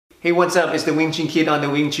Hey, what's up? It's the Wing Chun Kid on the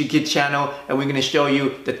Wing Chun Kid channel, and we're going to show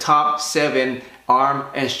you the top 7 arm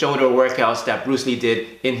and shoulder workouts that Bruce Lee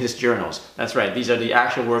did in his journals. That's right, these are the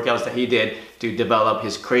actual workouts that he did to develop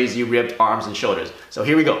his crazy ripped arms and shoulders. So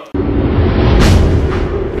here we go.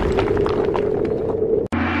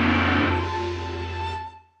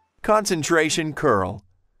 Concentration curl.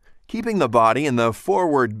 Keeping the body in the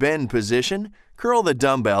forward bend position, curl the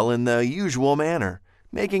dumbbell in the usual manner,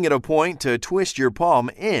 making it a point to twist your palm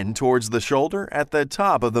in towards the shoulder at the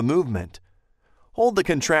top of the movement. Hold the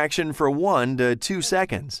contraction for 1 to 2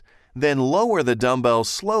 seconds, then lower the dumbbell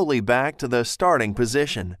slowly back to the starting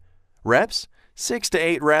position. Reps, 6 to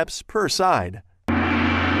 8 reps per side.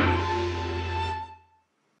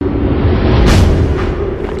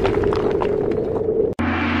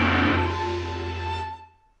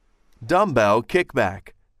 Dumbbell kickback.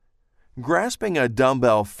 Grasping a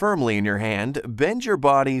dumbbell firmly in your hand, bend your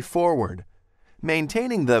body forward.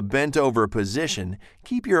 Maintaining the bent-over position,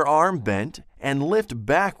 keep your arm bent and lift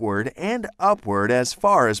backward and upward as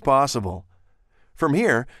far as possible. From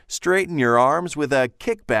here, straighten your arms with a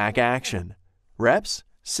kickback action. Reps,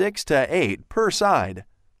 6 to 8 per side.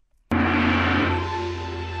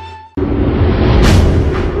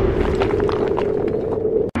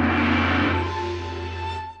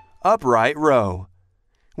 Upright row.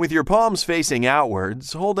 With your palms facing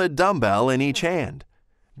outwards, hold a dumbbell in each hand.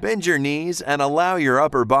 Bend your knees and allow your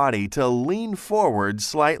upper body to lean forward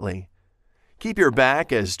slightly. Keep your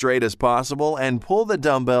back as straight as possible and pull the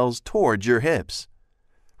dumbbells towards your hips.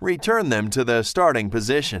 Return them to the starting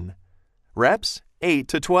position. Reps, 8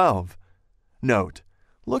 to 12. Note,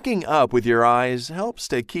 looking up with your eyes helps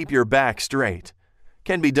to keep your back straight.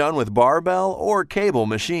 Can be done with barbell or cable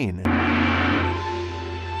machine.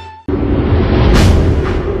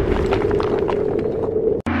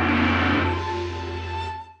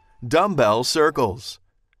 Dumbbell circles.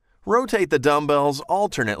 Rotate the dumbbells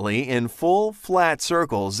alternately in full, flat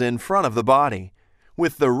circles in front of the body,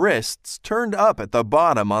 with the wrists turned up at the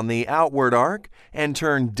bottom on the outward arc and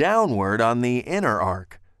turned downward on the inner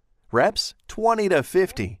arc. Reps, 20 to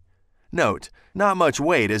 50. Note, not much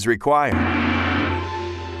weight is required.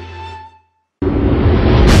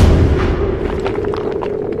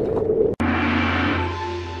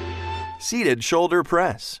 Seated shoulder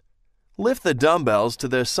press. Lift the dumbbells to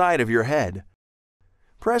the side of your head.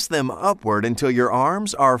 Press them upward until your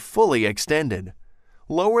arms are fully extended.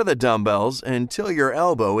 Lower the dumbbells until your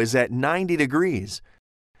elbow is at 90 degrees.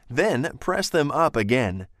 Then press them up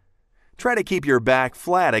again. Try to keep your back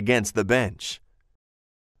flat against the bench.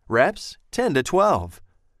 Reps, 10 to 12.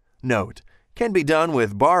 Note, can be done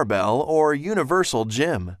with barbell or universal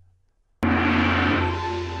gym.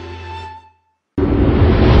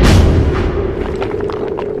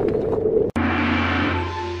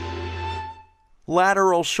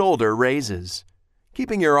 Lateral shoulder raises.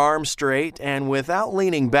 Keeping your arms straight and without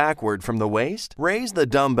leaning backward from the waist, raise the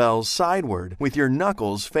dumbbells sideward with your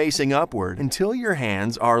knuckles facing upward until your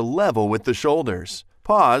hands are level with the shoulders.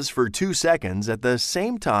 Pause for 2 seconds at the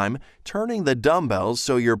same time turning the dumbbells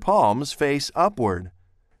so your palms face upward.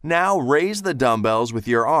 Now raise the dumbbells with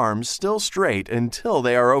your arms still straight until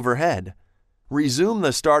they are overhead. Resume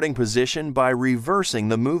the starting position by reversing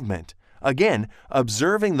the movement. Again,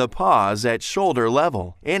 observing the pause at shoulder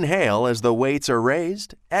level. Inhale as the weights are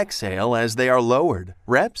raised, exhale as they are lowered.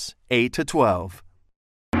 Reps, 8 to 12.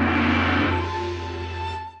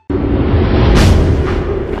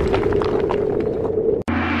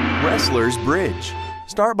 Wrestler's bridge.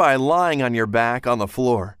 Start by lying on your back on the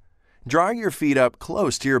floor. Draw your feet up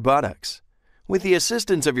close to your buttocks. With the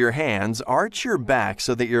assistance of your hands, arch your back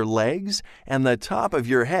so that your legs and the top of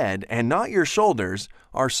your head, and not your shoulders,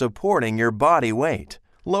 are supporting your body weight.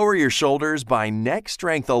 Lower your shoulders by neck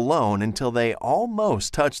strength alone until they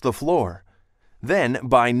almost touch the floor. Then,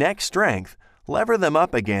 by neck strength, lever them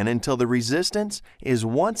up again until the resistance is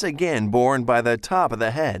once again borne by the top of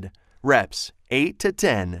the head. Reps, 8 to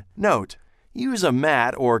 10. Note, use a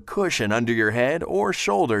mat or cushion under your head or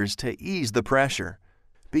shoulders to ease the pressure.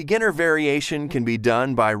 Beginner variation can be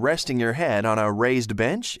done by resting your head on a raised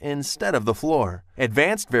bench instead of the floor.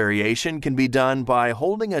 Advanced variation can be done by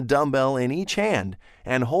holding a dumbbell in each hand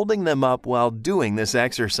and holding them up while doing this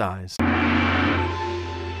exercise.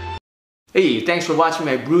 Hey, thanks for watching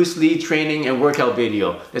my Bruce Lee training and workout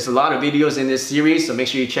video. There's a lot of videos in this series, so make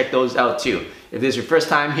sure you check those out too. If this is your first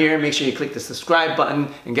time here, make sure you click the subscribe button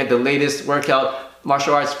and get the latest workout,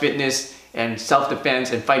 martial arts, fitness, and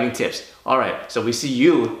self-defense and fighting tips. Alright, so we see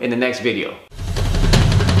you in the next video.